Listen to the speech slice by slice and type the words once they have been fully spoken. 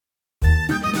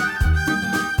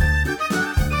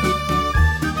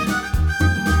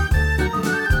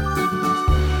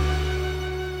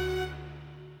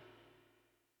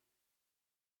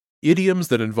Idioms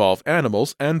that involve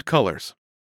animals and colors.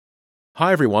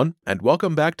 Hi everyone, and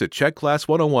welcome back to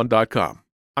CzechClass101.com.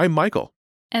 I'm Michael.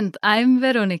 And I'm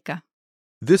Veronika.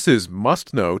 This is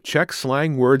Must Know Czech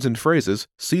Slang Words and Phrases,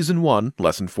 Season 1,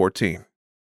 Lesson 14.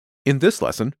 In this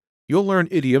lesson, you'll learn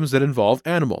idioms that involve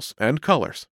animals and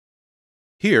colors.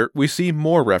 Here, we see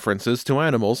more references to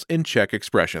animals in Czech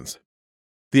expressions.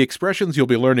 The expressions you'll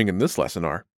be learning in this lesson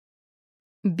are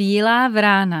Bílá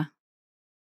vrána,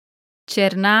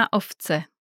 černá ovce,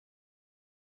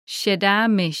 šedá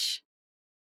myš,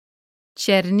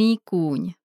 černý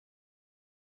kůň.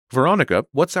 Veronica,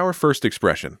 what's our first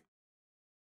expression?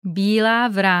 Bílá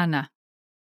vrána,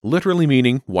 Literally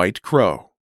meaning white crow.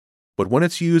 But when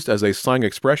it's used as a slang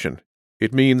expression,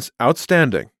 it means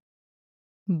outstanding.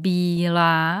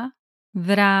 bílá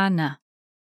vrána,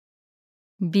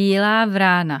 bílá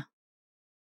vrána,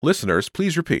 Listeners,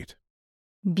 please repeat.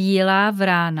 bílá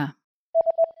vrána.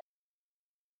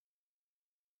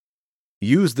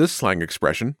 Use this slang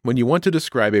expression when you want to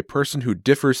describe a person who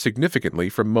differs significantly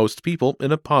from most people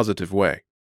in a positive way.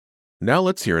 Now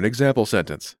let's hear an example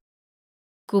sentence.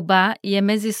 Kuba je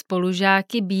mezi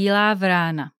spolužáky bílá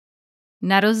vrána.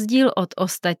 Na rozdíl od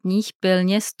ostatních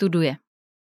pilně studuje.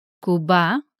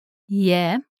 Kuba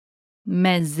je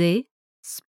mezi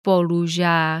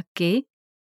spolužáky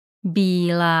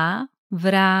bílá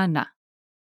vrána.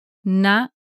 Na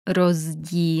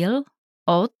rozdíl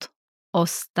od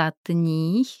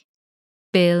ostatních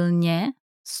pilně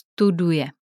studuje.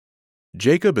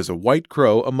 Jacob is a white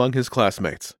crow among his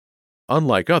classmates.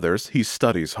 Unlike others, he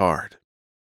studies hard.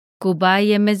 Kuba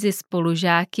je mezi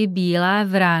spolužáky bílá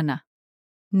vrána.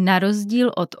 Na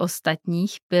rozdíl od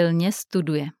ostatních pilně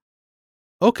studuje.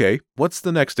 Okay, what's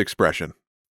the next expression?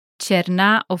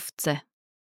 Černá ovce.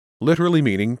 Literally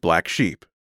meaning black sheep.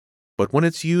 But when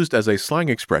it's used as a slang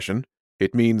expression,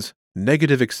 it means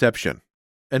negative exception,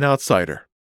 an outsider.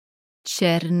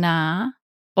 Černá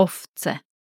ovce.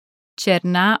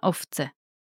 Černá ovce.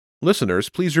 Listeners,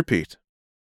 please repeat.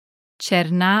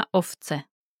 Černá ovce.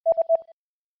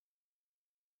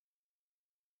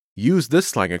 Use this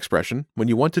slang expression when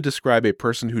you want to describe a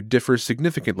person who differs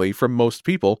significantly from most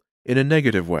people in a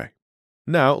negative way.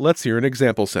 Now, let's hear an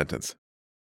example sentence.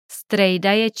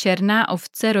 Strejda je černá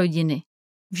ovce rodiny.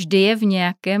 Vždy je v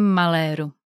nějakém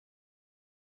maléru.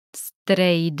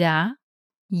 Strejda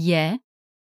je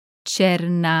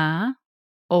černá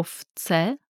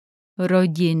ovce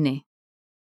rodiny.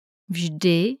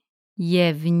 Vždy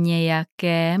je v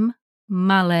nějakém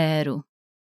maléru.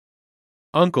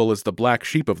 Uncle is the black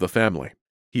sheep of the family.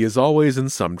 He is always in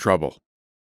some trouble.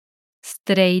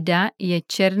 Strejda je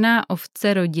černá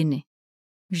ovce rodiny.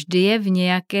 Vždy je v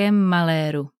nějakém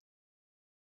maléru.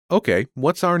 Okay,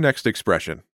 what's our next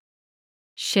expression?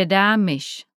 Šedá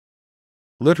myš.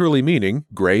 Literally meaning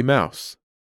gray mouse.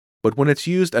 But when it's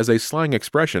used as a slang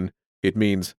expression, it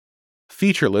means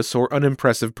featureless or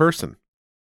unimpressive person,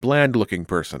 bland-looking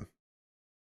person.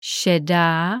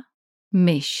 Šedá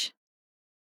myš.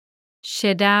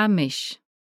 Šedá myš.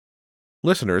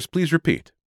 Listeners, please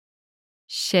repeat.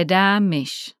 Šedá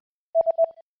myš.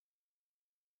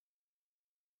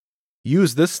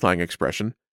 Use this slang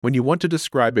expression when you want to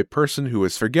describe a person who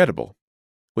is forgettable,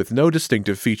 with no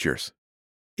distinctive features.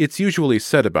 It's usually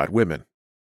said about women.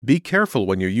 Be careful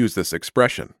when you use this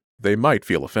expression. They might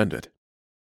feel offended.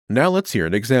 Now let's hear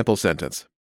an example sentence.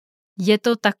 Je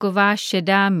to taková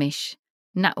šedá myš.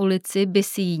 Na ulici by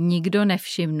si ji nikdo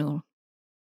nevšimnul.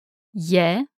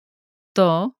 Je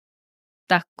to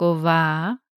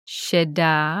taková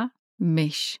šedá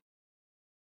myš.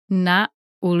 Na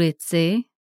ulici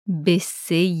by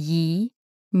si ji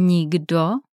nikdo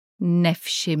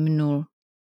nevšimnul.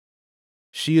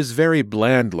 She is very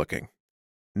bland-looking.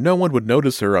 No one would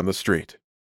notice her on the street.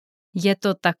 Je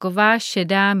to taková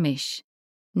šedá myš.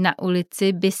 Na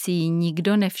ulici by si ji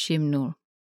nikdo nevšimnul.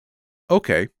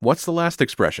 Okay, what's the last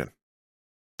expression?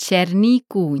 Černý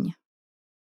kůň.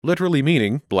 Literally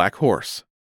meaning black horse.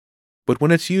 But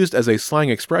when it's used as a slang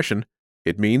expression,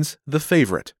 it means the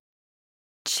favorite.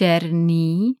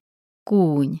 Černý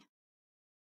kůň.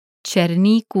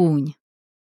 Černý kůň.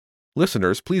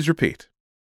 Listeners, please repeat.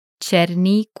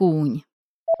 Černý kůň.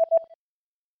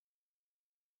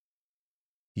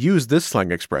 Use this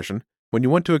slang expression when you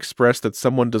want to express that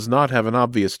someone does not have an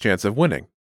obvious chance of winning,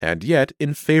 and yet,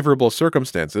 in favorable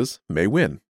circumstances, may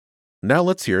win. Now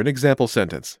let's hear an example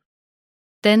sentence.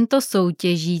 Tento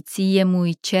soutěžící je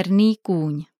můj černý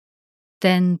kůň.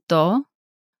 Tento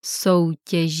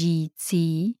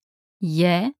soutěžící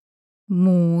je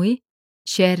můj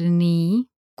černý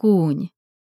kůň.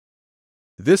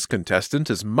 This contestant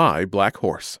is my black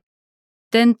horse.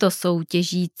 Tento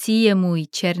soutěžící je můj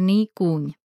černý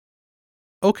kůň.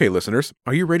 Okay, listeners,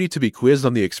 are you ready to be quizzed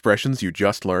on the expressions you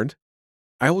just learned?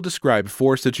 I will describe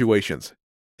 4 situations,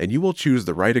 and you will choose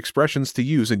the right expressions to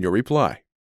use in your reply.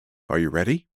 Are you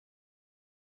ready?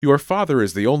 Your father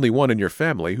is the only one in your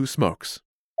family who smokes.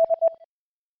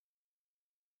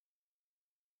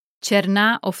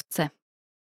 Černá ovce.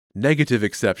 Negative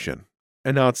exception.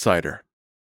 An outsider.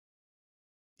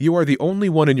 You are the only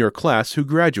one in your class who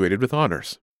graduated with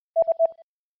honors.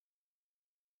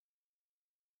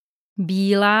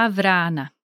 Bílá vrána.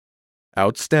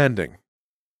 Outstanding.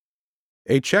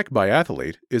 A Czech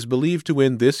biathlete is believed to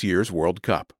win this year's World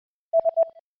Cup.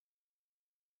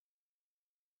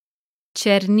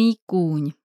 Černý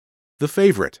kůň. The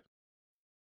favorite.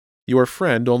 Your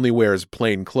friend only wears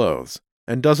plain clothes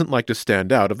and doesn't like to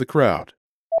stand out of the crowd.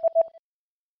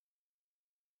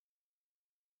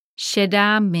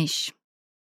 Šedá myš.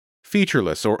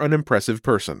 Featureless or unimpressive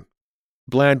person.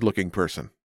 Bland-looking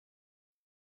person.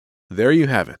 There you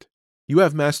have it. You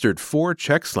have mastered 4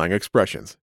 Czech slang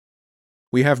expressions.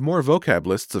 We have more vocab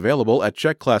lists available at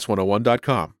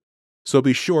czechclass101.com, so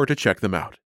be sure to check them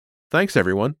out. Thanks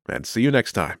everyone, and see you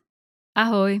next time.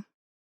 Ahoj.